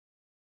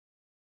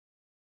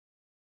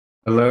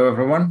Hello,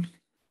 everyone.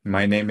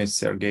 My name is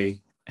Sergey,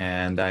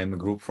 and I'm a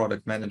group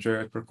product manager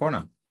at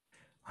Percona.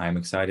 I'm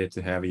excited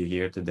to have you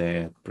here today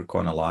at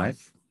Percona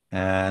Live,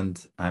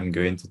 and I'm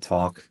going to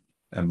talk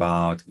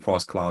about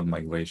cross-cloud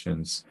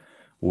migrations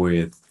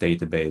with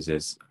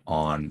databases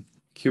on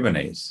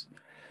Kubernetes.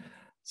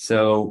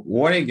 So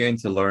what I'm going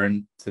to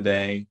learn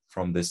today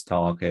from this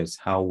talk is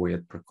how we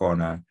at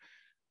Percona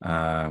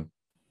uh,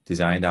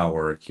 designed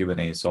our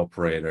Kubernetes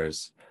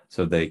operators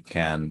so they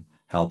can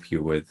help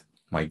you with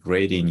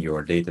migrating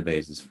your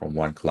databases from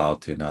one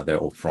cloud to another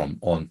or from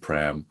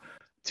on-prem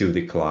to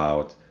the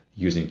cloud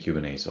using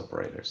Kubernetes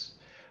operators.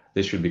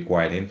 This should be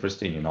quite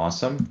interesting and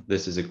awesome.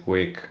 This is a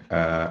quick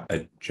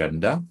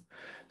agenda.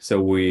 So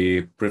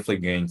we're briefly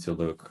going to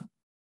look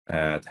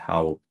at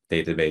how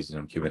databases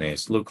on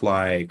Kubernetes look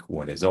like,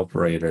 what is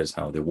operators,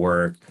 how they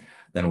work.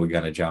 Then we're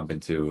going to jump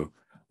into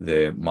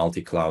the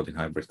multi-cloud and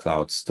hybrid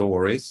cloud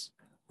stories.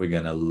 We're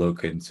going to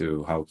look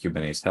into how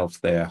Kubernetes helps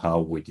there,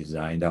 how we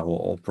designed our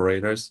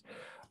operators,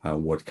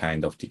 what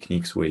kind of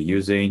techniques we're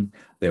using.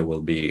 There will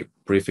be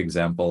brief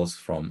examples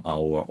from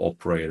our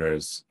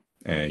operators,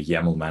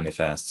 YAML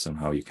manifests on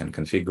how you can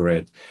configure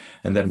it.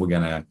 And then we're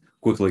going to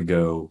quickly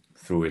go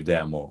through a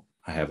demo.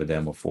 I have a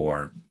demo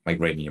for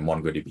migrating a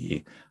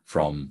MongoDB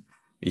from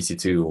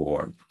EC2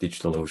 or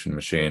DigitalOcean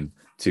machine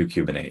to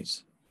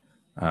Kubernetes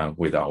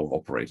with our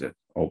operator,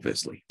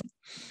 obviously.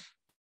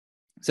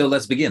 So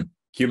let's begin.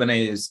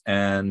 Kubernetes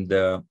and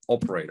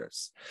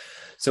operators.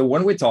 So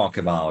when we talk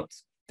about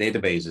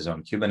databases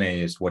on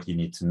Kubernetes, what you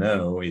need to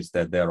know is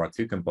that there are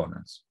two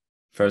components.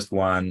 First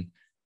one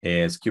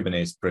is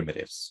Kubernetes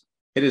primitives.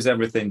 It is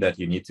everything that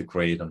you need to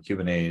create on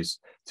Kubernetes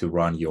to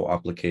run your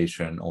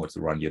application or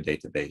to run your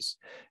database.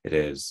 It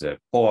is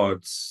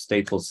pods,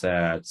 stateful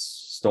sets,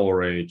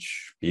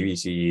 storage,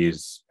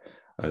 PVCs,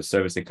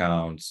 service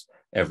accounts,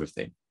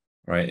 everything,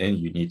 right? And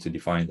you need to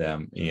define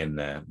them in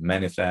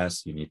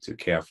manifest. You need to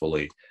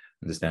carefully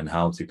understand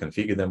how to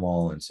configure them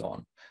all and so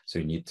on. So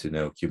you need to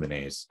know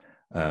Kubernetes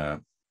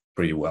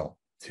pretty well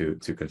to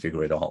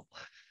configure it all.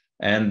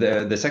 And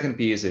the second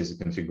piece is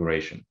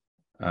configuration.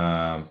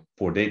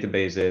 For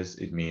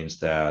databases, it means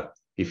that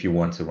if you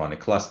want to run a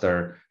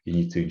cluster, you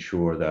need to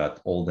ensure that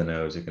all the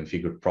nodes are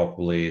configured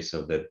properly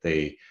so that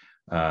they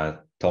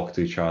talk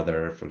to each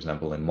other. For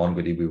example, in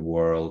MongoDB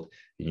world,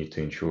 you need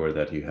to ensure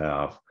that you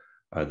have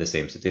the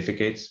same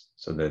certificates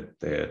so that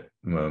the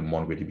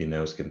MongoDB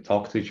nodes can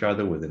talk to each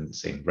other within the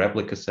same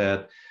replica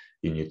set.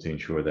 You need to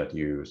ensure that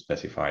you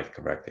specified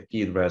correct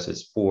IP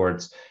addresses,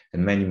 ports,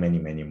 and many, many,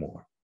 many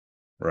more,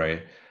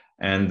 right?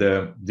 And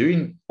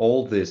doing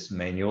all this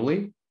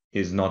manually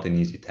is not an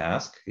easy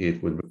task.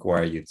 It would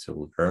require you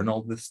to learn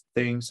all these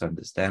things,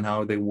 understand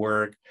how they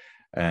work,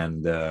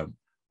 and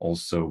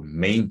also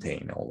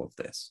maintain all of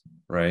this,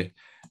 right?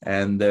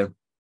 And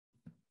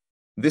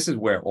this is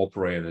where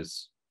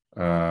operators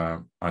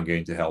are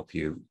going to help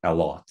you a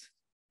lot.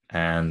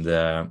 And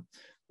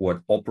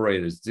what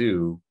operators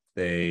do,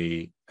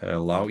 they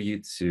allow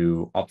you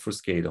to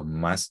obfuscate or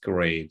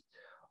masquerade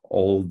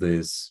all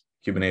these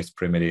Kubernetes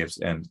primitives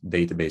and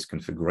database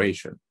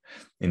configuration.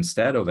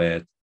 Instead of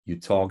it, you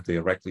talk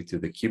directly to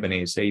the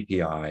Kubernetes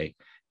API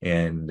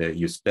and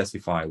you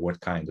specify what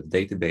kind of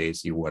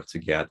database you want to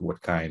get,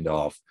 what kind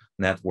of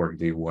network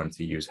do you want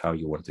to use, how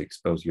you want to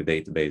expose your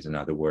database, in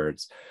other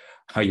words,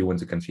 how you want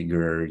to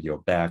configure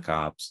your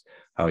backups,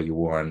 how you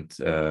want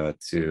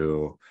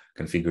to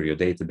configure your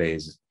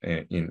database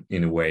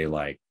in a way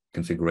like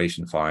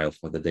configuration file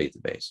for the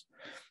database,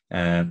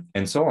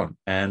 and so on.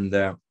 And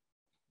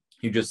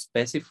you just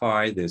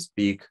specify this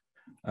big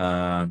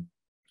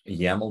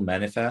YAML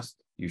manifest,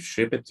 you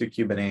ship it to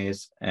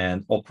Kubernetes,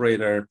 and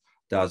operator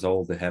does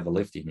all the heavy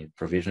lifting. It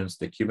provisions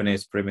the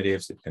Kubernetes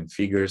primitives, it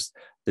configures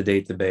the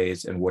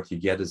database, and what you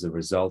get as a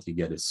result, you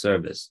get a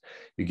service.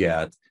 You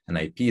get an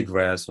IP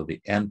address or the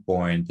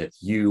endpoint that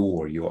you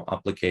or your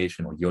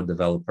application or your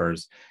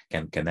developers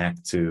can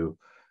connect to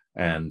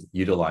and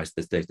utilize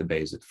this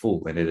database at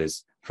full. And it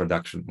is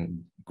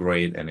production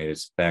grade, and it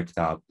is backed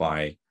up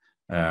by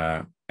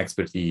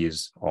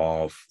expertise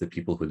of the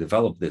people who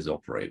develop these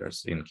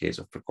operators, in case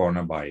of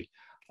Percona, by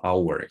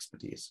our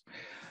expertise.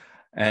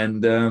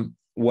 And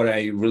what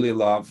I really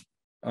love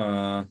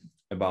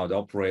about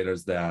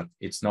operators, that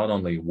it's not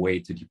only a way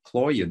to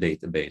deploy your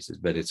databases,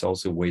 but it's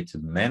also a way to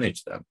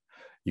manage them.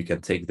 You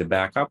can take the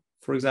backup,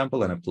 for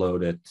example, and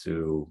upload it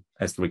to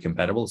S3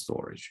 compatible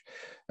storage.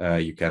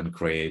 You can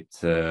create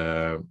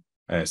a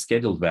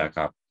scheduled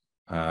backup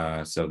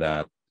so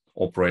that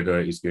operator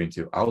is going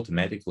to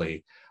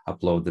automatically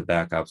upload the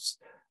backups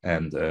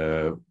and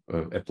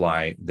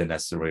apply the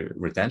necessary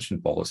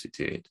retention policy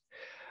to it.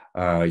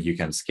 You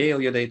can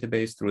scale your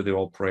database through the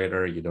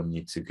operator. You don't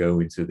need to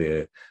go into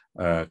the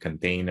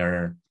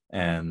container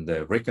and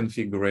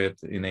reconfigure it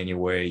in any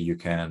way. You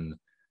can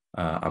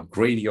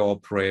upgrade your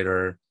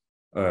operator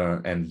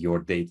and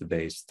your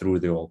database through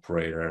the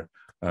operator,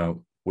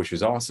 which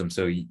is awesome.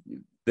 So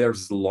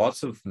there's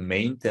lots of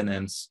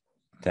maintenance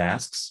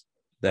tasks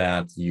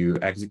that you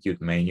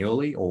execute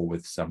manually or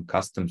with some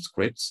custom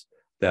scripts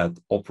that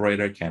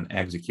operator can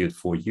execute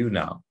for you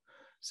now.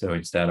 So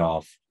instead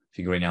of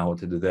figuring out how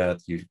to do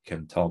that, you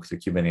can talk to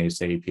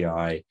Kubernetes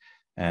API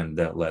and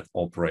let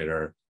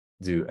operator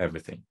do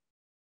everything.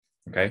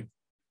 Okay.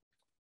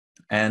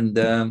 And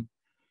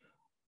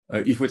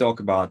if we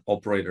talk about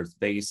operators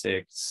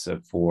basics,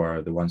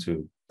 for the ones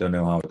who don't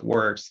know how it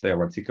works,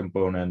 there are two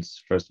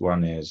components. First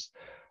one is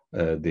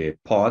the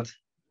pod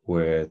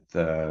with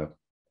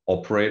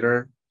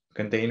operator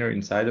container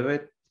inside of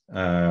it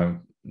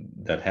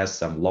that has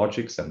some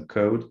logic, some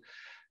code,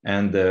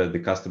 and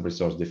the custom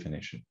resource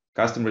definition.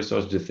 Custom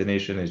resource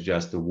definition is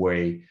just a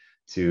way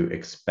to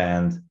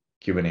expand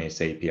Kubernetes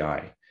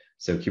API.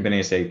 So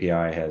Kubernetes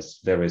API has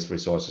various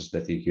resources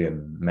that you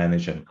can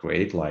manage and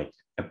create, like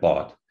a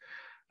pod.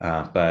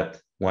 But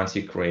once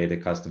you create a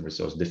custom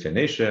resource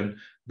definition,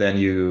 then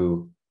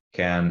you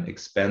can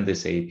expand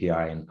this API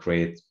and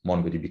create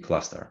MongoDB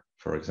cluster,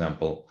 for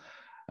example,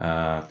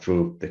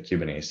 through the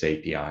Kubernetes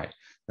API.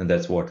 And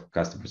that's what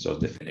custom resource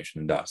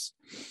definition does.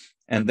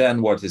 And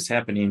then what is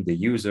happening, the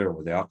user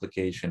or the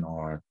application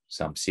or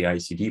some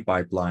CI/CD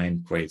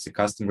pipeline creates a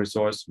custom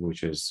resource,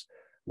 which is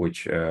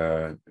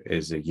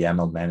a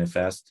YAML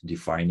manifest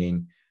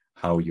defining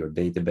how your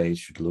database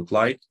should look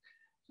like.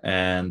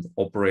 And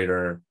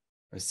operator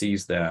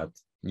sees that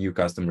new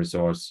custom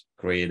resource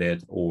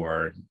created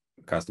or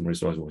custom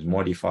resource was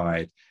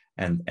modified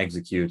and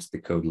executes the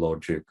code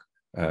logic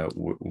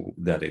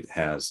that it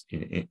has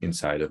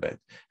inside of it.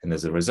 And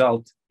as a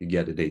result, you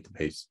get a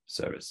database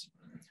service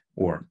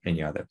or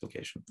any other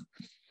application.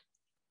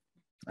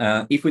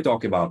 If we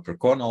talk about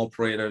Percona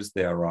operators,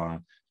 there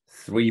are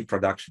 3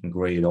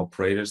 production-grade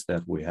operators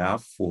that we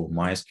have for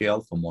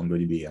MySQL, for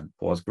MongoDB, and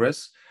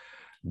Postgres.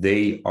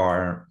 They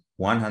are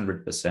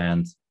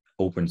 100%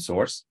 open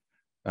source,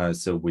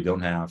 so we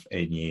don't have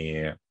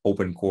any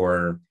open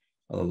core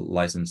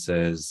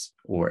licenses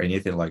or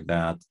anything like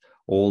that.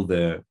 All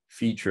the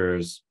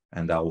features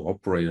and our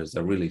operators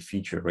are really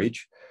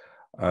feature-rich.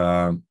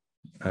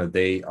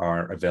 They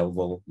are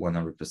available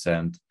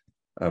 100%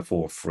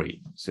 for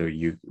free. So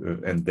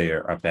and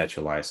they're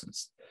Apache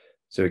licensed.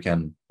 So you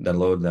can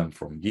download them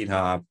from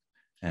GitHub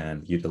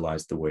and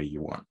utilize the way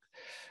you want.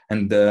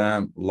 And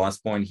the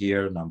last point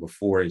here, number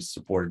 4, is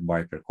supported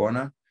by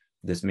Percona.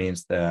 This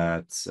means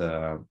that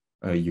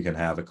you can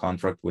have a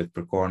contract with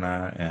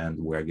Percona, and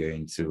we're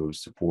going to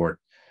support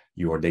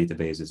your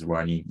databases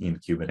running in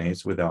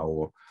Kubernetes with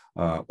our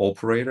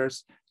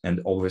operators.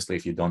 And obviously,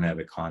 if you don't have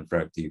a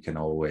contract, you can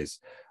always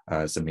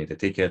submit a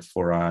ticket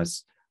for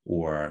us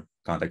or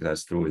contact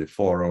us through the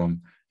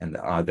forum, and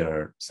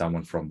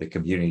someone from the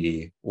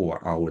community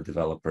or our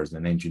developers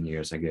and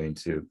engineers are going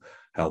to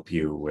help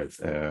you with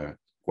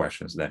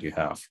questions that you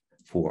have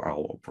for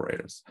our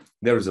operators.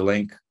 There is a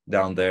link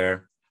down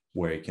there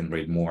where you can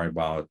read more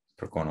about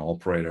Percona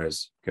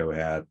operators. Go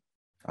ahead.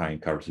 I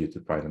encourage you to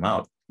try them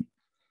out.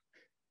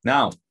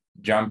 Now,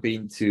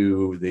 jumping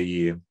to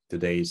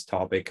today's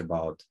topic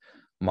about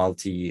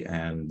multi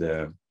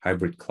and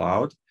hybrid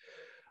cloud.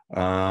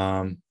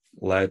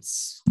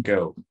 Let's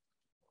go.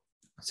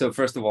 So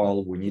first of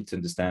all, we need to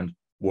understand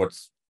what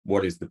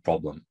is the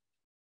problem.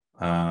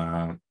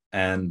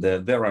 And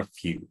there are a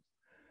few.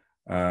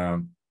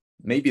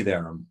 Maybe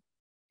there are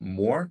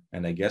more,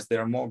 and I guess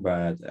there are more,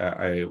 but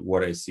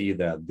what I see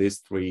that these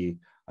 3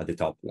 are the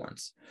top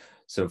ones.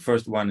 So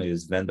first one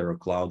is vendor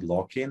cloud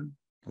lock-in.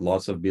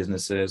 Lots of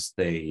businesses,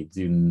 they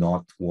do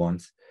not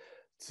want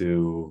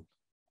to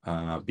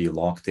be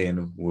locked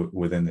in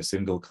within a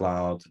single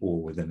cloud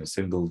or within a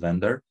single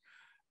vendor.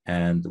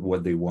 And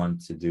what they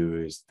want to do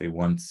is they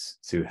want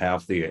to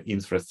have the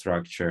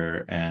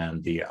infrastructure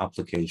and the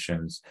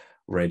applications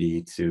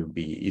ready to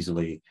be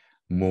easily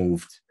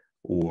moved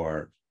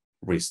or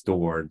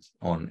restored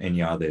on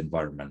any other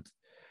environment.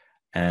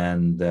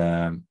 And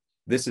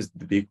this is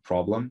the big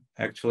problem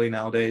actually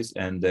nowadays.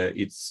 And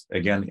it's,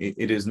 again,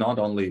 it is not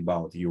only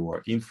about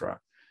your infra,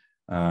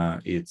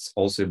 it's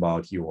also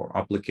about your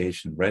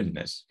application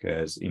readiness,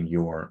 because in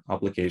your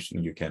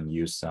application, you can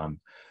use some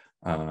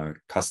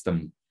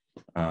custom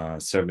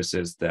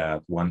services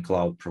that one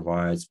cloud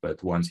provides,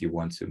 but once you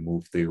want to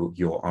move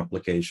your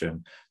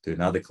application to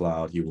another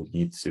cloud, you will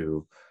need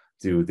to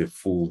do the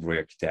full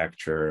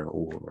re-architecture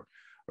or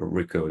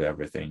recode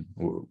everything,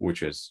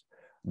 which is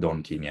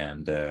daunting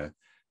and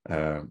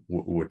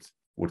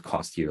would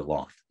cost you a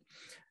lot.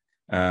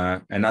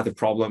 Another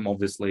problem,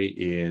 obviously,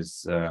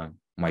 is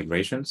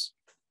migrations.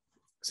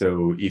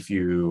 So if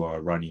you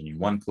are running in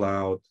one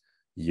cloud,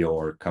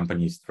 your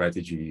company's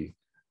strategy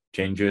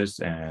changes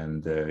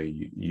and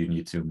you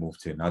need to move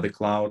to another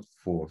cloud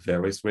for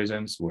various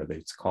reasons, whether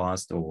it's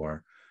cost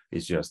or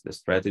it's just the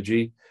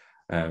strategy.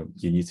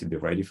 You need to be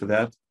ready for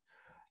that.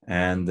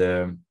 And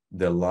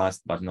the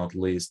last but not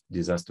least,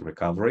 disaster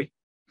recovery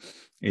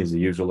is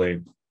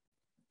usually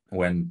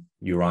when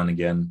you run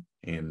again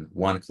in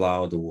one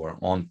cloud or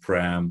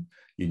on-prem,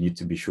 you need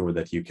to be sure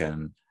that you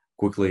can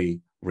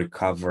quickly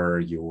recover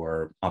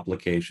your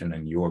application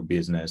and your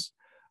business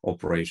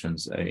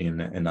operations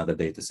in another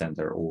data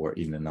center or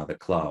in another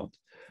cloud.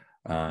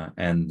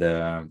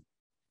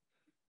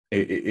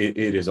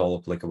 It is all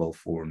applicable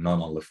for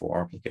not only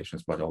for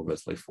applications, but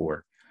obviously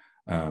for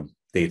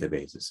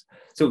databases.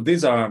 So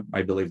these are,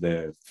 I believe,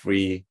 the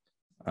three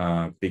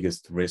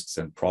biggest risks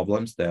and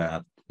problems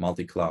that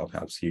multi-cloud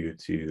helps you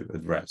to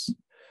address.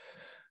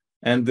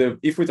 And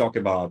if we talk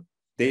about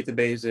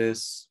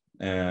databases,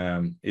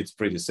 it's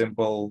pretty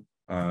simple.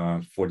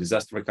 For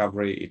disaster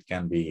recovery, it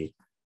can be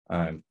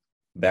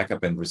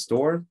backup and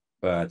restore,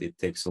 but it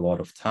takes a lot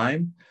of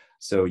time.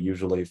 So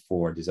usually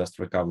for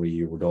disaster recovery,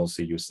 you would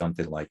also use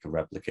something like a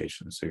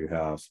replication. So you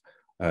have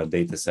a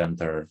data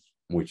center,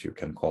 which you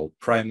can call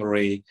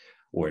primary,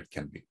 or it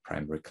can be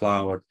primary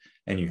cloud.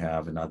 And you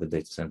have another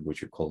data center,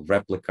 which you call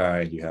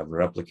replica, and you have a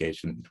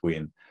replication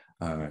between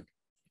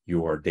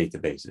your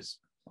databases.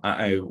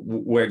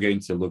 We're going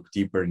to look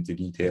deeper into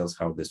details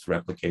how this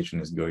replication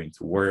is going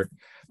to work,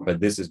 but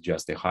this is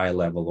just a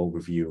high-level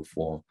overview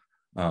for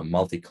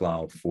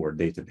multi-cloud for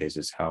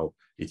databases, how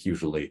it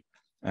usually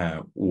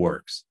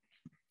works.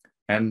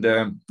 And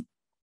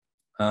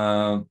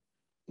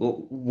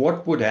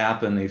what would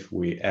happen if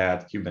we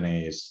add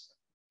Kubernetes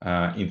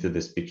into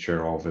this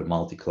picture of a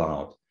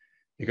multi-cloud?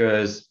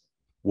 Because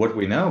what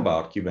we know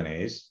about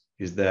Kubernetes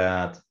is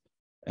that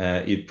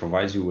it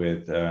provides you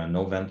with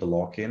no vendor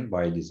lock-in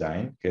by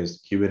design,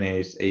 because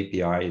Kubernetes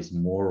API is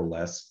more or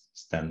less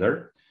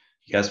standard.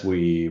 Yes,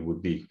 we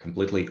would be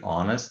completely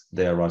honest.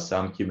 There are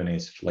some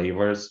Kubernetes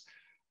flavors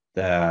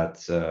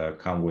that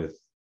come with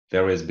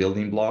various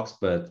building blocks,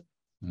 but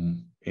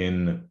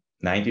in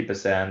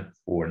 90%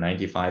 or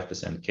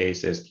 95%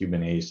 cases,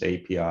 Kubernetes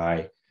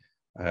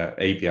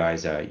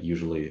APIs are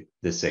usually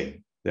the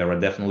same. There are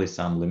definitely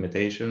some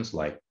limitations,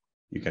 like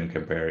you can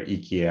compare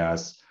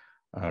EKS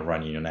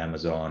running on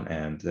Amazon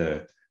and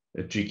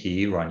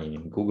GKE running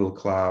in Google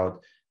Cloud,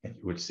 and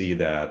you would see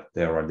that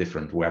there are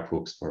different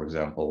webhooks, for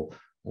example,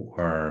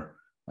 or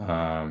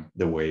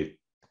the way it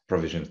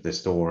provisions the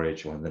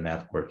storage or the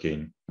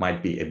networking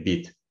might be a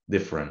bit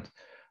different.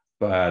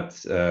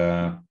 But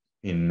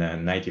in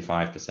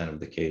 95% of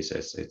the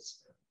cases, it's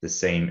the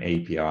same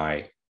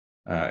API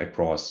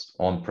across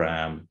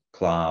on-prem,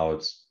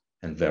 clouds,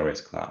 and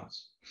various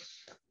clouds.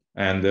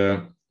 And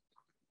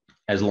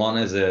as long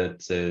as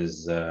it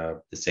is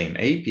the same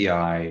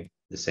API,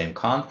 the same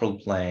control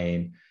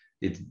plane,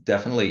 it's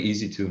definitely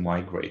easy to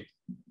migrate.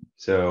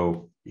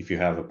 So if you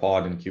have a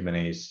pod in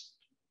Kubernetes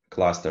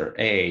cluster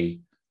A,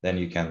 then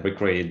you can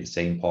recreate the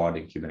same pod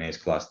in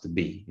Kubernetes cluster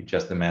B. It's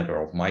just a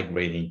matter of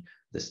migrating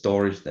the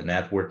storage, the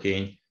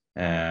networking,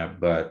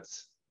 but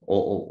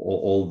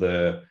all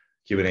the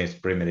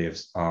Kubernetes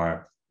primitives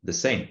are the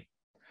same.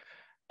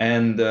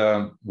 And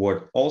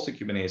what also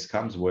Kubernetes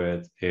comes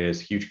with is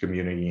huge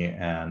community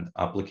and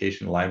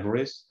application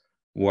libraries.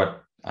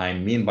 What I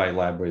mean by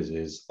libraries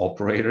is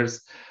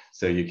operators.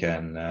 So you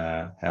can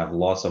have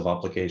lots of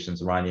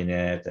applications running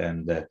it,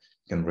 and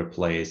can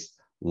replace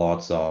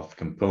lots of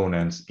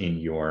components in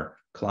your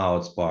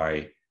clouds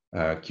by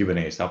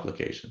Kubernetes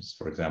applications.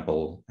 For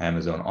example,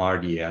 Amazon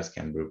RDS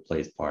can be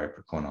replaced by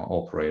Percona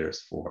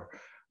Operators for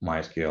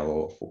MySQL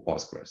or for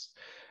Postgres.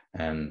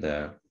 And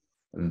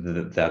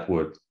that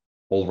would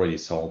already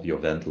solve your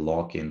vendor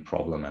lock-in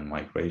problem and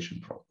migration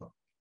problem.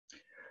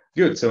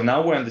 Good, so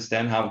now we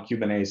understand how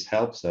Kubernetes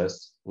helps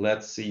us.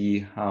 Let's see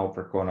how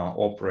Percona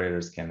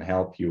Operators can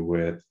help you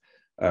with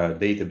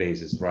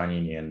databases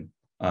running in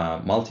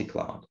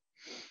multi-cloud.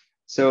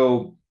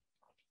 So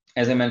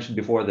as I mentioned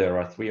before, there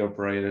are three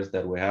operators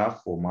that we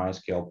have for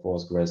MySQL,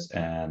 Postgres,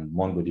 and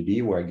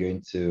MongoDB. We're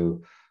going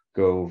to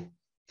go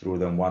through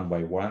them one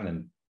by one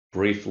and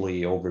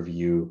briefly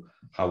overview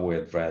how we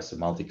address a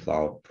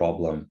multi-cloud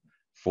problem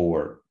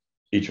for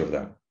each of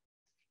them.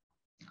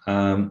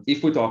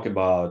 If we talk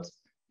about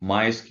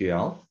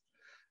MySQL,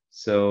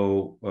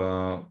 so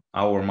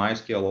our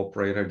MySQL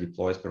operator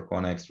deploys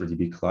Percona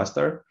XtraDB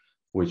cluster,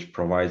 which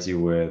provides you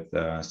with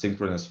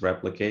synchronous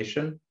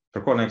replication.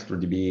 Percona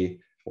XtraDB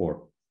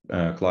or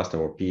cluster,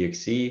 or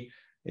PXE,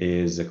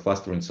 is a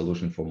clustering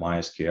solution for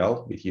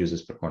MySQL. It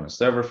uses Percona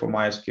Server for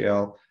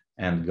MySQL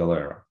and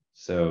Galera.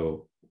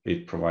 So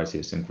it provides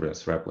you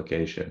synchronous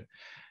replication.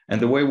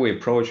 And the way we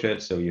approach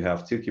it, so you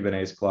have two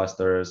Kubernetes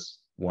clusters,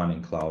 one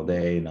in Cloud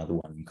A, another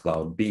one in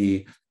Cloud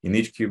B. In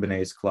each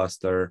Kubernetes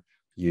cluster,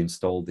 you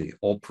install the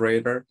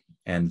operator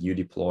and you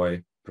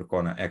deploy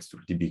Percona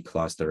XtraDB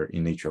cluster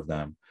in each of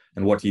them.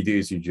 And what you do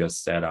is you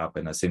just set up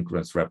an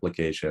asynchronous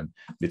replication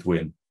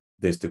between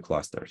these two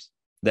clusters.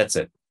 That's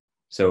it.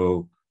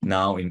 So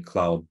now in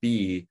Cloud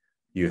B,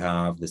 you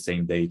have the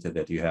same data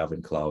that you have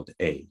in Cloud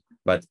A,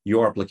 but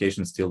your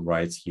application still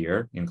writes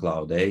here in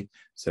Cloud A.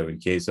 So in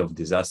case of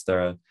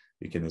disaster,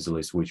 you can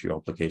easily switch your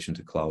application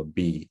to Cloud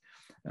B,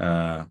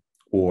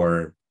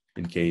 or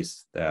in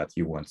case that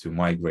you want to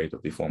migrate or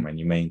perform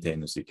any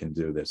maintenance, you can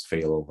do this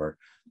failover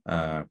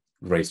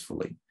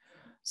gracefully.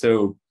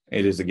 So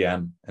it is,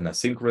 again, an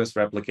asynchronous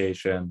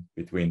replication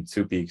between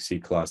two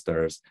PXE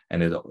clusters,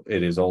 and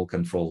it is all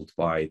controlled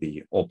by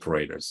the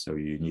operators. So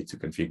you need to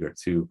configure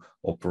two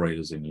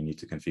operators and you need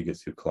to configure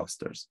two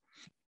clusters.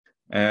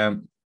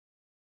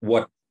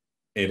 What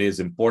it is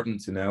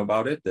important to know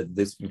about it, that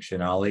this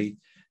functionality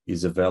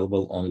is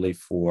available only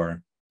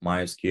for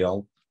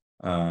MySQL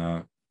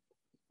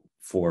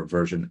for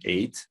version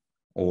 8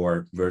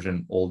 or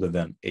version older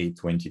than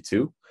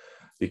 8.22,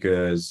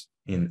 because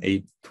in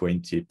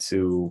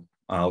 8.22,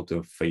 out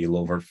of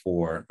failover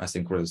for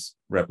asynchronous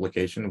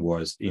replication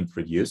was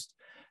introduced,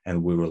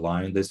 and we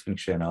rely on this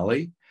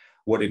functionality.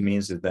 What it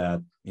means is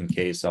that in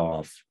case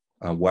of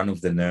one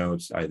of the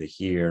nodes, either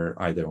here,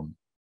 either on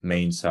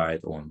main side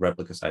or on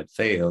replica side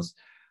fails,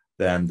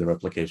 then the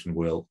replication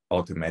will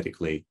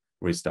automatically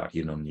restart.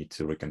 You don't need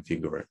to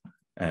reconfigure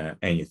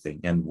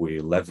anything. And we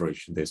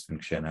leverage this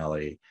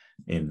functionality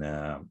in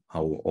our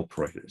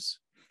operators.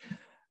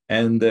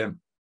 And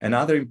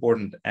another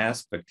important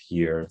aspect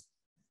here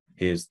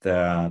is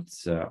that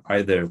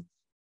either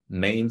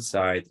main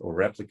side or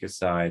replica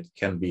side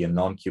can be a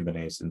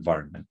non-Kubernetes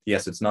environment.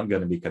 Yes, it's not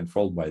going to be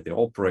controlled by the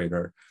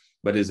operator,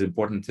 but it's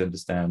important to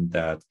understand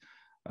that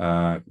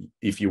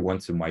if you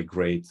want to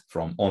migrate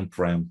from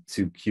on-prem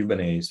to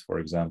Kubernetes, for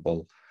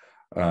example,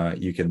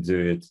 you can do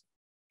it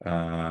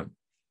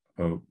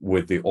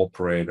with the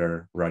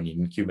operator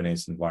running in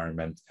Kubernetes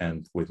environment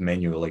and with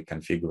manually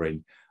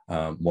configuring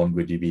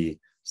MongoDB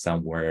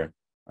somewhere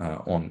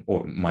on,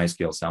 or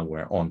MySQL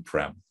somewhere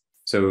on-prem.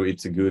 So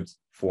it's a good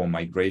for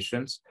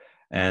migrations.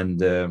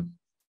 And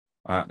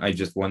I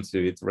just want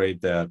to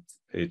iterate that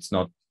it's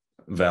not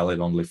valid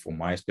only for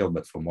MySQL,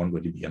 but for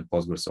MongoDB and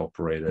Postgres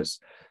operators.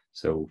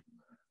 So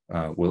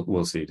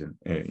we'll see it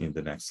in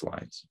the next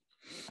slides.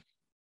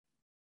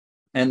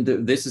 And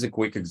this is a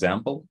quick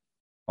example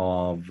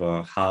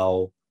of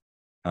how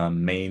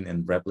main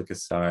and replica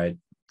side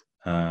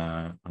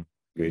are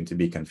going to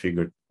be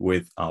configured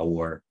with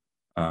our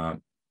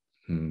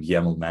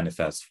YAML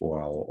manifest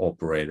for our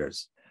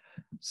operators.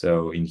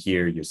 So in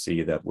here, you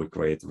see that we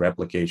create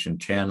replication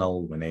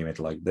channel. We name it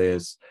like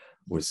this.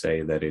 We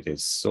say that it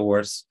is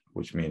source,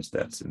 which means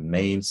that's the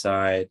main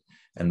side.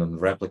 And on the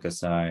replica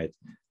side,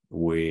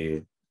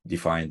 we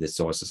define the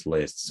sources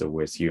list. So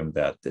we assume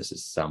that this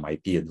is some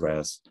IP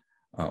address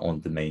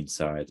on the main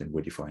side, and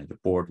we define the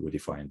port, we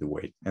define the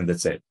weight, and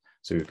that's it.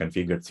 So you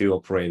configure two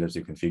operators,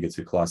 you configure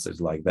two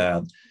clusters like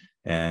that,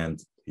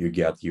 and you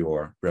get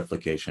your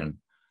replication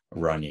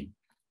running.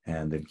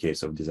 And in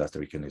case of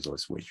disaster, you can easily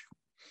switch.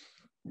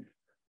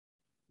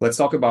 Let's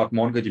talk about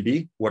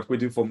MongoDB. What we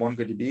do for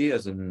MongoDB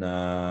is on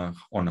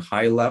a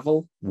high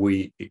level,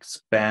 we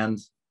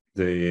expand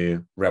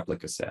the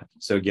replica set.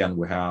 So again,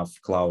 we have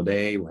Cloud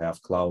A, we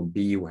have Cloud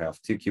B, we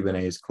have two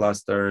Kubernetes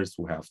clusters,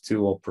 we have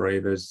two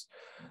operators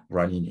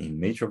running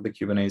in each of the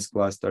Kubernetes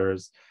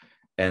clusters.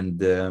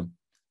 And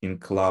in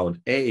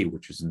Cloud A,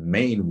 which is the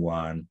main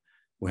one,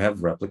 we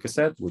have replica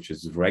set, which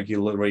is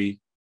regularly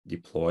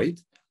deployed.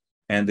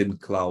 And in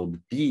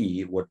Cloud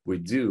B, what we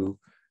do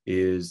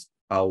is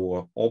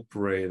our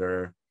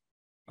operator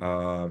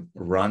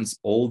runs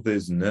all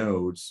these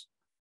nodes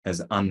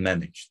as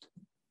unmanaged.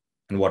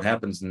 And what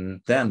happens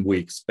then, we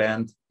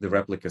expand the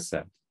replica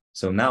set.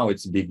 So now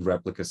it's a big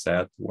replica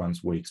set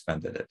once we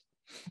expanded it.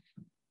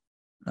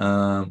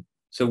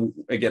 So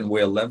again,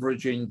 we're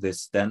leveraging the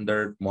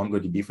standard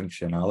MongoDB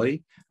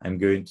functionality. I'm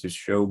going to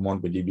show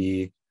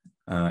MongoDB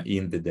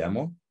in the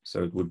demo,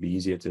 so it would be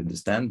easier to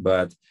understand,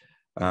 but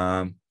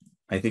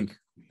I think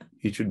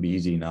it should be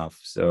easy enough.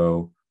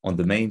 So on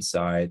the main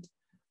side,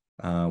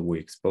 we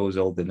expose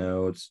all the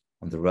nodes.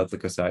 On the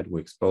replica side, we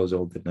expose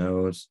all the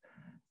nodes.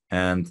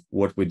 And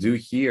what we do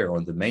here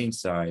on the main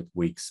side,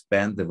 we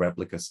expand the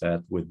replica set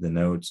with the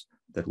nodes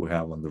that we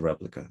have on the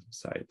replica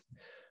side.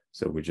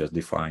 So we just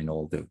define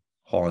all the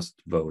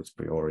host votes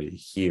priority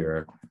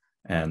here.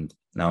 And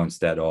now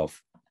instead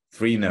of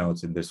 3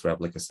 nodes in this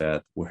replica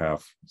set, we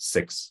have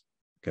 6,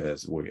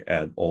 because we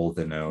add all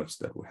the nodes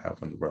that we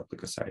have on the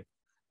replica side,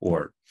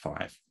 or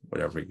 5,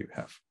 whatever you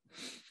have.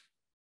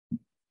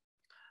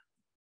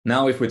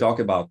 Now, if we talk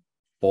about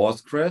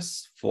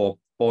Postgres, for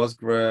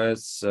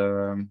Postgres,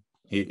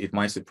 it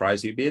might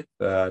surprise you a bit,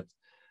 but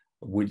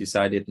we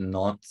decided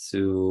not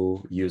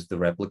to use the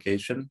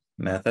replication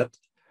method,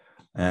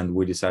 and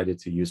we decided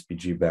to use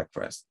PG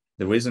backrest.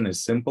 The reason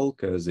is simple,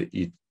 because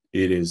it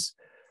is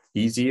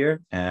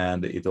easier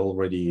and it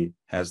already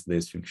has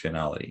this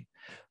functionality.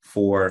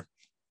 For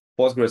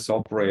Postgres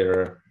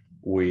operator,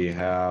 we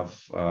have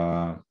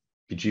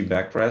PG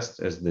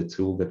backrest as the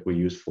tool that we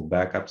use for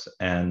backups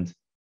and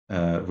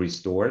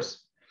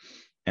restores.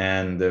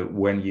 And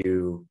when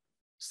you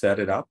set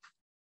it up,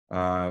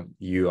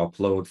 you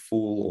upload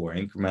full or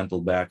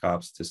incremental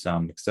backups to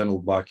some external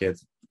bucket,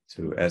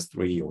 to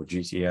S3 or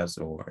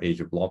GCS or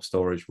Azure Blob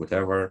Storage,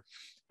 whatever.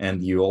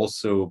 And you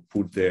also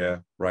put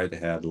the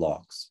write-ahead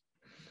logs.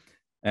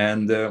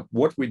 And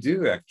what we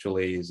do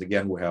actually is,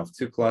 again, we have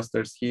 2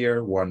 clusters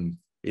here, one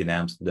in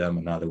Amsterdam,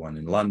 another one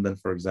in London,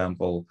 for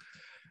example.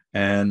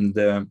 And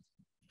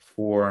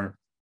for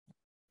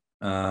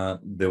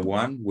the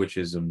one which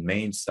is on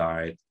main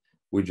side,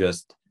 we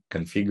just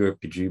configure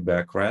PG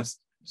backrest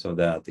so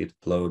that it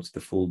uploads the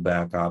full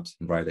backups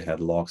and write-ahead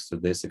logs to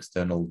this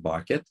external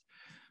bucket.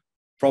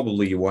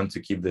 Probably you want to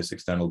keep this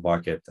external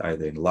bucket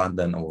either in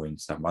London or in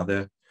some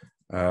other,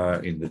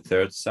 in the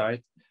third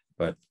site,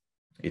 but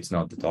it's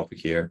not the topic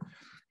here.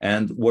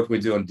 And what we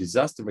do on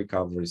disaster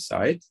recovery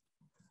side,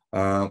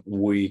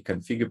 we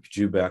configure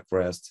PG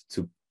backrest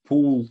to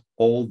pull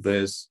all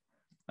these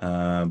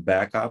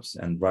backups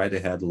and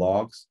write-ahead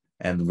logs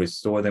and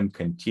restore them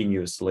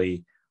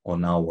continuously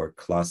on our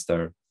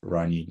cluster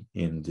running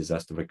in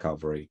disaster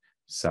recovery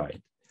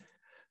side.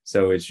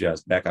 So it's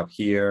just backup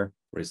here,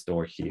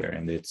 restore here,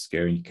 and it's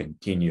going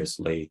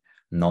continuously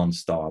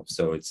nonstop.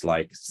 So it's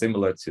like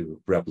similar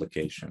to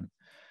replication.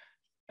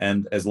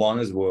 And as long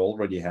as we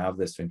already have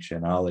this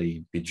functionality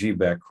in PG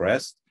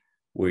backrest,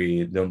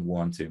 we don't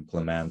want to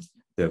implement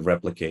the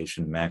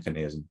replication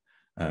mechanism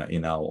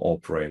in our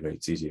operator.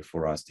 It's easier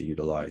for us to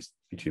utilize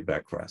PG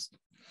backrest.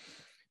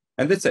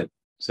 And that's it.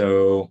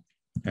 So,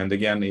 and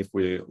again, if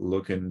we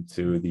look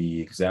into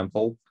the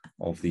example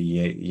of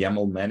the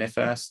YAML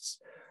manifests,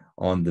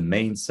 on the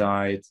main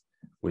side,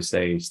 we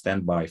say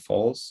standby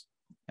false,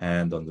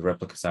 and on the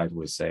replica side,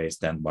 we say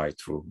standby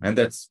true. And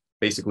that's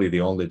basically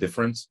the only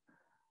difference,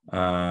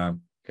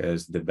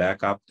 because the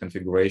backup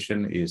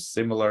configuration is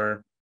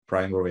similar.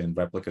 Primary and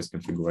replica's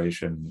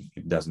configuration,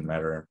 it doesn't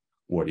matter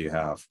what you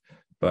have.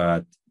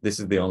 But this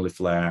is the only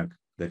flag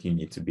that you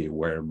need to be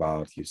aware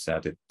about. You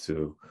set it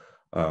to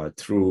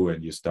true,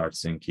 and you start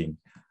syncing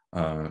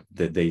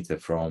the data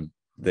from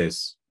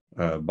this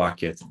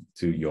bucket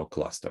to your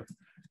cluster.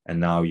 And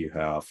now you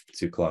have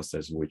two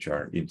clusters which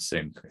are in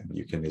sync, and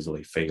you can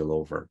easily fail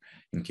over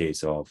in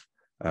case of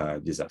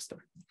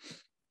disaster.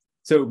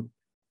 So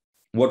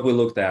what we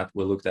looked at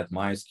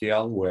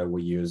MySQL, where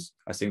we use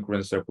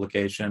asynchronous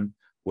replication.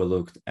 We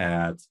looked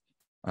at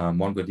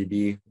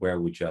MongoDB, where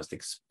we just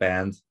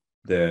expand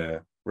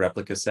the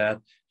replica set,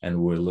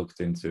 and we looked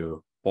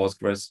into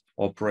Postgres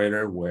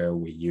operator, where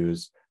we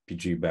use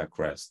PG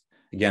backrest.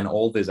 Again,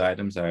 all these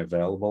items are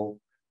available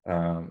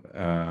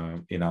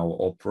in our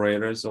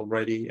operators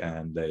already,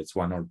 and it's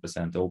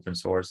 100% open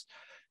source.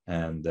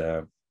 And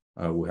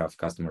we have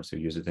customers who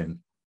use it in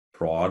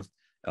prod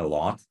a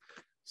lot.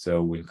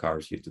 So we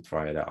encourage you to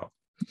try it out.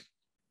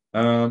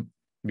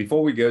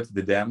 Before we go to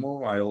the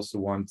demo, I also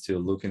want to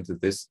look into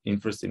this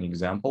interesting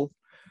example.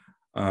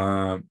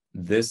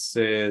 This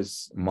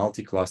is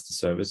multi-cluster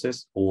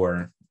services,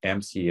 or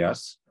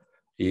MCS.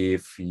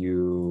 If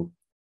you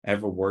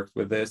ever worked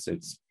with this,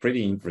 it's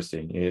pretty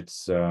interesting.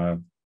 It's,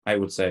 I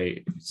would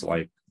say it's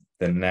like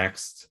the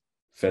next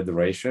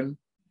Federation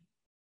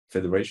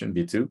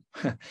V2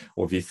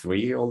 or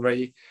V3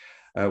 already.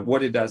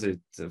 What it does,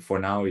 for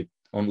now, it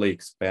only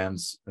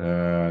expands,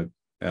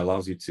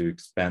 allows you to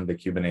expand the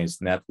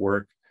Kubernetes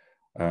network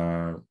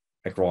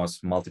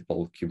across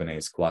multiple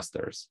Kubernetes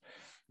clusters.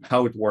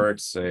 How it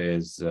works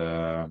is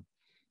on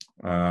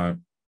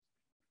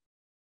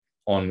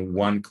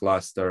one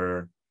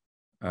cluster,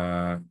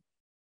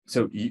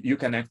 so you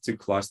connect two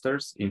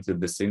clusters into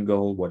the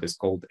single, what is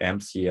called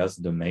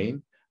MCS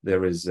domain.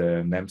 There is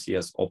an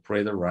MCS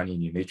operator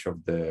running in each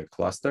of the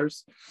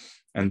clusters.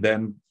 And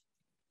then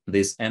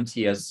these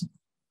MCS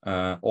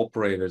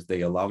operators,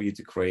 they allow you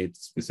to create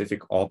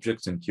specific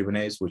objects in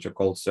Kubernetes, which are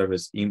called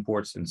service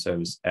imports and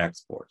service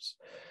exports.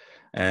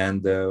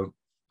 And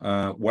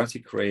once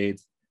you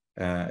create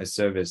a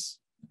service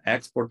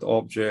export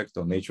object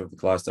on each of the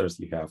clusters,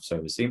 you have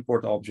service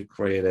import object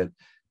created.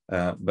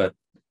 But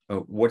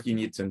what you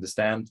need to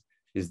understand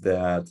is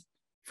that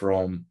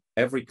from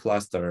every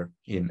cluster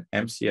in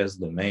MCS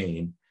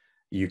domain,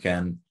 you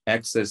can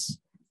access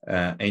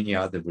any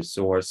other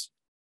resource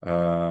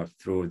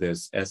through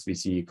this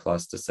SVC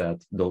cluster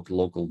set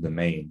 .local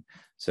domain.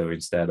 So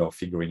instead of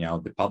figuring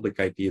out the public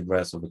IP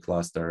address of the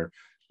cluster,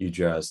 you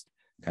just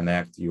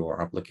connect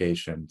your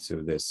application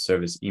to this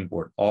service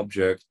import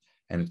object,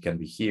 and it can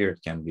be here,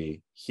 it can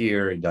be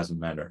here, it doesn't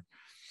matter.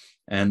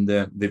 And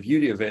the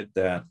beauty of it,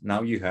 that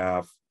now you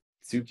have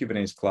two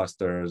Kubernetes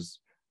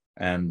clusters,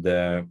 and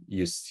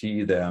you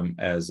see them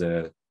as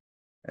a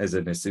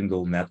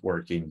single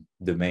networking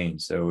domain.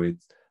 So it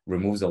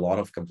removes a lot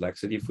of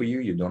complexity for you.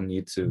 You don't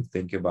need to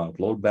think about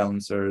load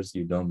balancers.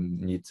 You don't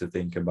need to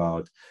think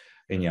about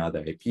any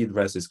other IP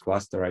addresses,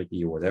 cluster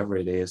IP, or whatever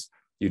it is.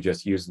 You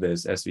just use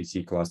this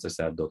SVC cluster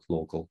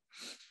set.local.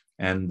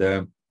 And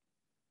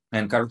I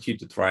encourage you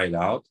to try it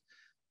out.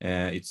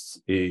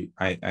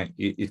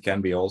 It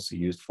can be also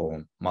used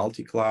for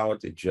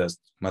multi-cloud. It just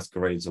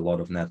masquerades a lot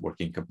of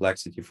networking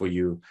complexity for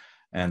you.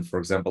 And for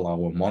example, our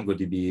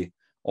MongoDB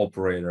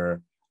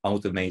operator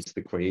automates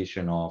the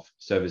creation of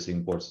service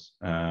imports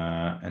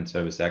and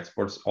service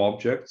exports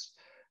objects.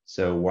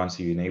 So once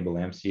you enable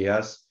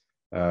MCS,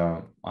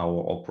 our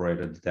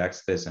operator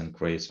detects this and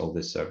creates all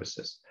these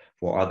services.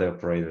 For other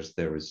operators,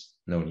 there is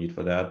no need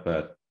for that,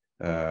 but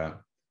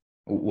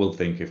we'll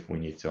think if we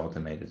need to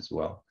automate it as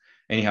well.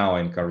 Anyhow,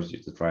 I encourage you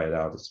to try it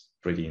out. It's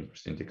pretty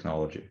interesting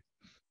technology.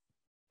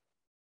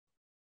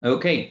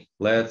 Okay,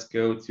 let's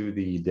go to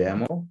the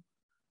demo.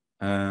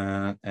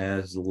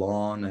 As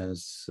long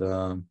as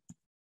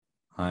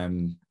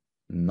I'm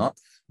not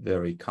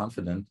very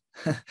confident,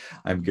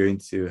 I'm going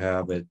to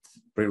have it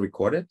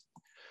pre-recorded.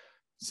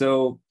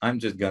 So I'm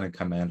just going to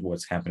comment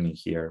what's happening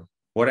here.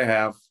 What I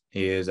have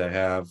is I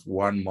have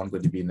one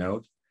MongoDB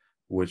node,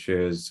 which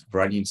is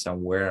running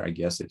somewhere. I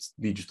guess it's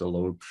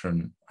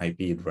DigitalOcean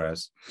IP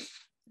address.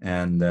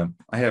 And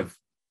I have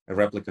a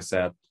replica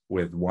set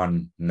with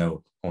one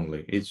node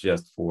only. It's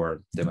just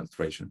for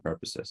demonstration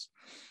purposes.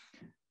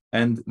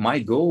 And my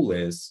goal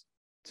is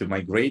to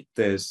migrate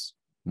this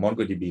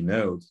MongoDB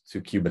node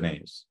to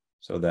Kubernetes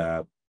so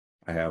that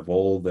I have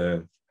all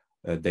the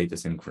data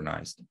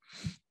synchronized.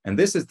 And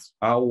this is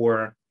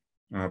our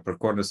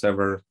Percona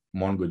server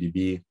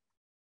MongoDB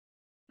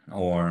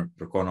or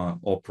Percona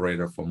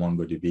operator for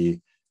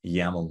MongoDB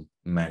YAML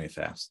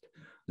manifest.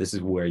 This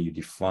is where you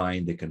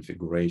define the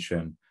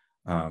configuration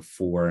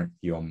for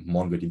your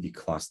MongoDB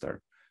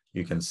cluster.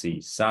 You can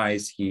see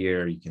size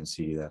here. You can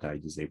see that I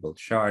disabled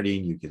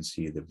sharding. You can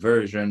see the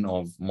version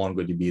of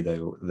MongoDB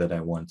that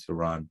I want to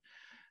run,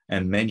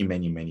 and many,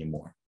 many, many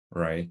more,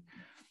 right?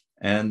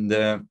 And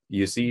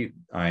you see,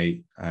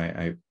 I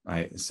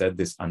set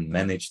this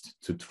unmanaged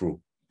to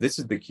true. This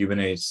is the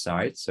Kubernetes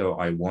side, so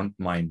I want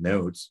my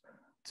nodes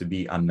to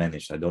be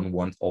unmanaged. I don't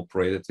want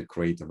operator to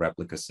create a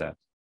replica set.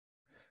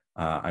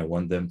 I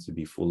want them to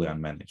be fully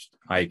unmanaged.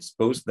 I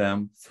expose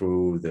them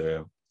through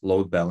the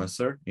load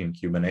balancer in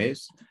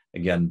Kubernetes.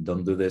 Again,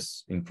 don't do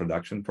this in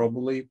production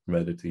probably,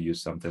 rather to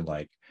use something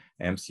like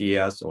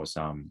MCS or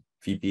some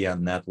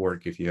VPN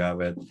network if you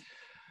have it.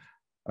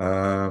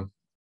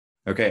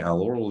 Okay,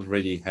 I'll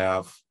already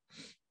have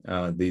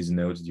these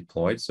nodes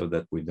deployed so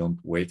that we don't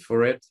wait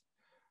for it.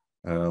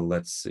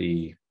 Let's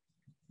see,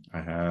 I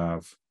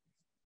have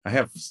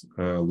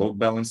load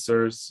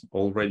balancers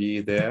already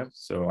there.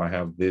 So I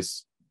have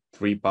this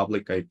 3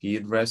 public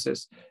IP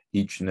addresses.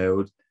 Each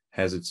node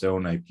has its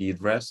own IP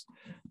address.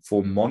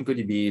 For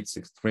MongoDB, it's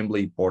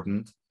extremely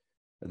important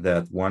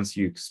that once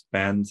you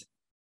expand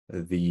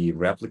the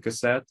replica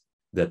set,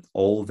 that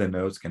all the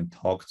nodes can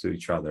talk to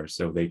each other.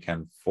 So they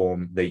can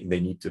form, they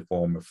need to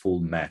form a full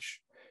mesh.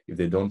 If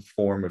they don't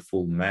form a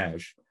full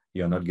mesh,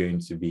 you're not going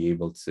to be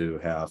able to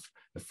have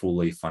a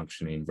fully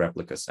functioning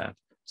replica set.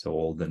 So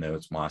all the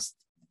nodes must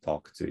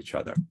talk to each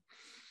other.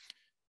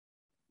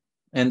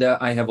 And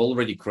I have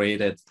already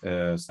created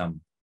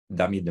some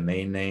dummy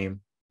domain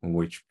name,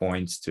 which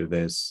points to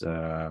this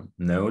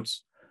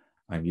nodes.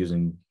 I'm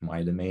using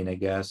my domain, I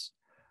guess.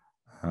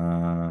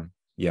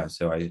 Yeah,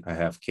 so I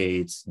have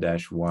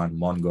Kates-1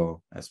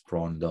 Mongo as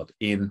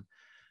pron.in,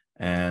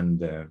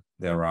 and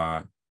there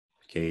are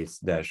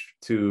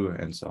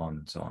Kates-2 and so on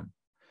and so on.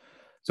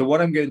 So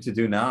what I'm going to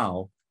do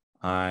now,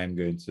 I'm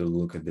going to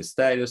look at the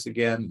status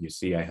again. You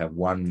see I have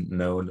one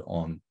node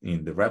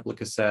in the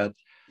replica set.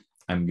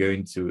 I'm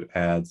going to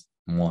add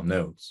more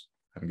nodes.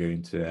 I'm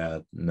going to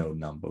add node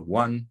number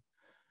 1.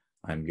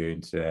 I'm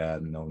going to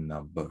add node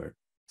number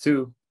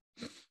 2.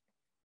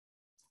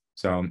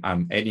 So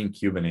I'm adding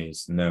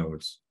Kubernetes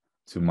nodes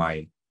to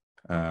my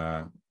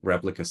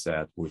replica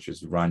set, which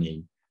is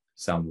running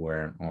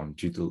somewhere on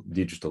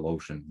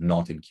DigitalOcean,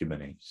 not in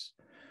Kubernetes.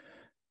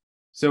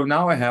 So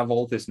now I have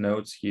all these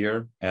nodes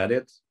here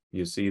added.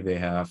 You see they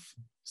have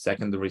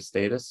secondary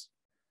status,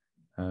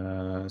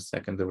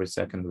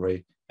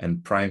 secondary,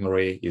 and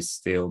primary is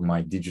still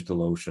my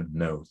DigitalOcean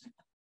node,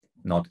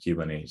 not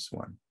Kubernetes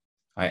one.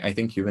 I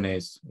think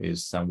Kubernetes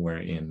is somewhere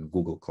in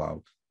Google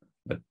Cloud,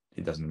 but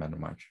it doesn't matter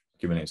much.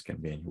 Kubernetes can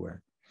be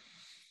anywhere.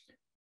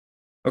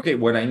 Okay,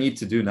 what I need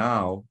to do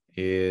now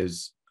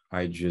is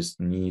I just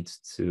need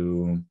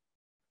to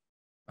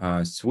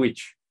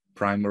switch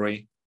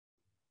primary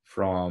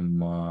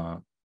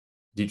from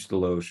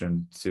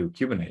DigitalOcean to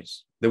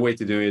Kubernetes. The way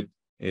to do it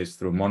is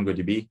through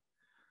MongoDB.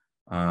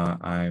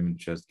 I'm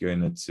just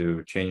going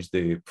to change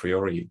the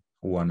priority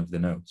one of the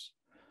nodes.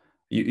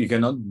 You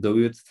cannot do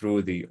it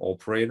through the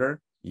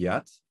operator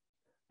yet,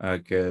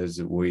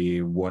 because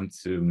we want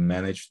to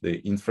manage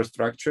the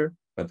infrastructure,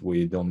 but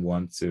we don't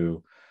want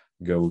to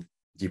go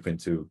deep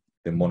into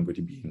the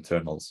MongoDB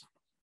internals.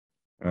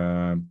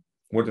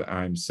 What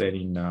I'm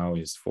setting now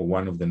is for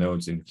one of the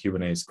nodes in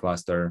Kubernetes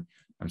cluster,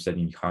 I'm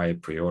setting high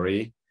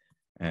priority,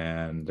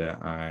 and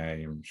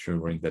I'm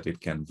ensuring that it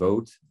can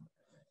vote,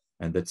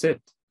 and that's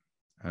it.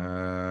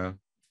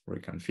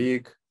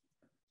 Reconfig,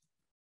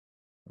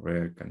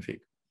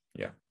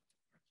 yeah.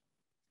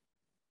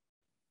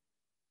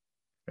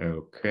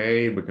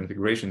 Okay, the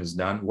configuration is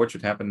done. What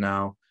should happen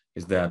now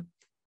is that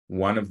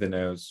one of the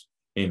nodes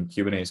in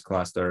Kubernetes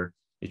cluster,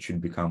 it should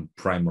become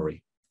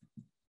primary.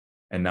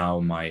 And now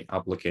my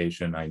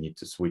application, I need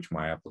to switch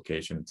my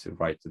application to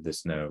write to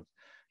this node.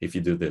 If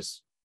you do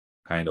this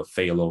kind of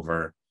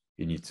failover,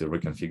 you need to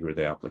reconfigure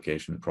the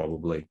application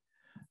probably,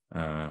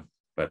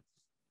 but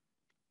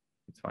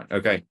it's fine.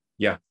 Okay,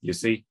 yeah, you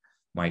see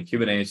my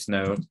Kubernetes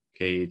node,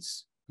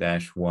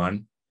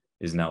 Kates-1,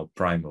 is now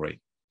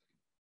primary.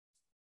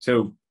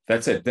 So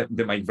that's it.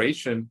 The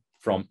migration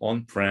from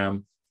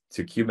on-prem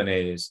to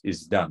Kubernetes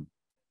is done.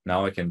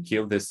 Now I can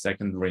kill this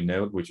secondary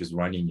node, which is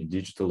running in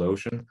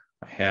DigitalOcean.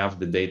 I have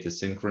the data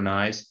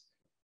synchronized,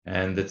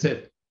 and that's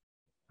it.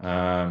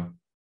 I'm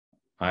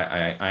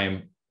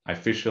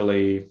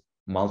officially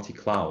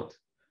multi-cloud,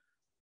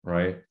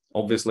 right?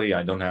 Obviously,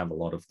 I don't have a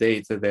lot of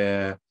data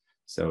there,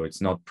 so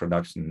it's not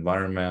production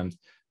environment.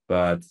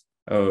 But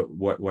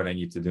what I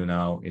need to do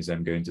now is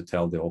I'm going to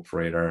tell the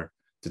operator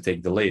to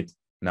take the lead.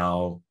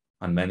 Now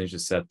unmanaged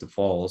is set to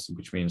false,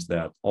 which means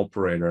that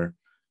operator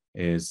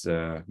is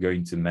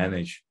going to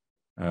manage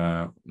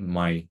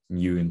my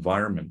new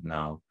environment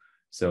now,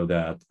 so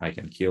that I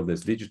can kill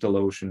this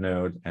DigitalOcean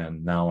node,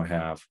 and now I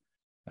have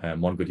a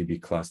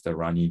MongoDB cluster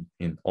running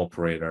in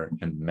operator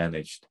and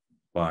managed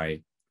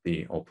by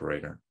the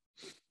operator.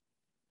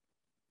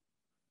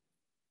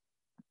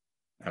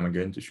 I'm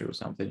going to show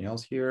something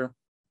else here.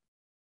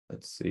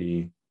 Let's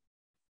see.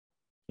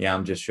 Yeah,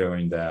 I'm just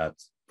showing that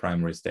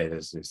primary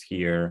status is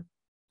here,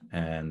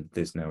 and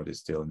this node is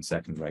still in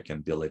secondary. I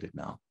can delete it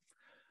now.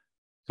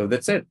 So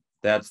that's it.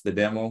 That's the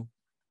demo.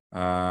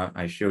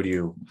 I showed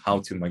you how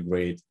to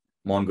migrate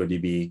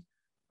MongoDB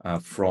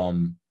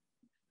from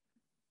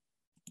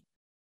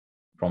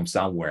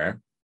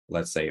somewhere,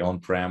 let's say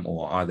on-prem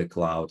or other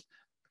cloud,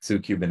 to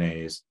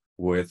Kubernetes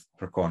with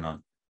Percona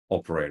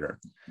Operator.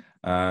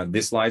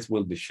 These slides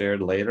will be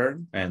shared later,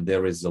 and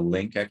there is a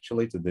link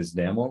actually to this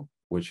demo,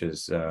 which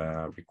is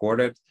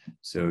recorded,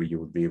 so you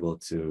will be able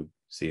to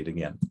see it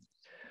again.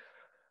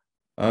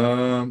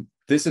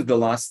 This is the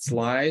last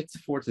slide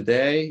for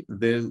today.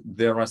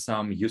 There are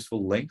some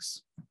useful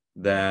links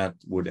that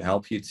would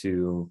help you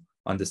to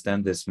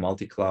understand this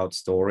multi-cloud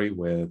story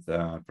with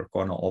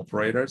Percona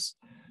Operators.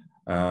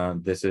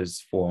 This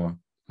is for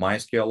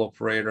MySQL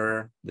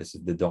operator. This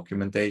is the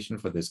documentation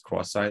for this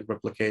cross-site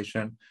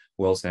replication.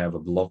 We also have a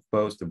blog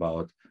post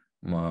about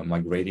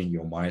migrating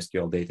your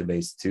MySQL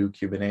database to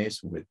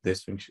Kubernetes with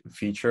this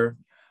feature.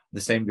 The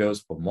same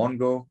goes for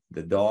Mongo,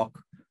 the doc,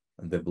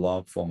 the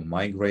blog for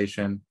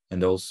migration,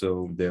 and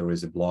also there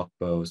is a blog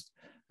post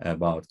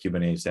about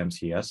Kubernetes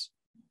MCS.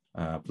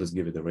 Please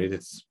give it a read,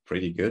 it's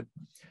pretty good.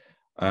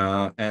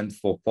 And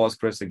for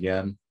Postgres,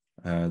 again,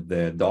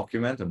 the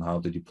document on how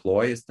to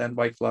deploy a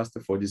standby cluster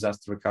for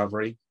disaster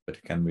recovery, but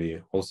it can be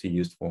also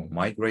used for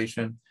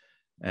migration.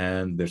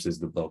 And this is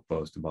the blog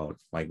post about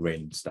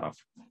migrating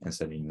stuff and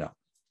setting it up.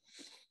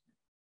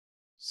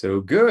 So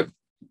good.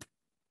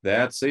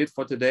 That's it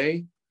for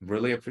today.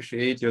 Really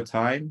appreciate your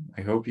time.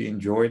 I hope you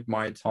enjoyed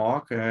my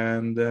talk,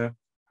 and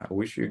I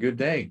wish you a good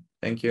day.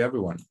 Thank you,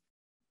 everyone.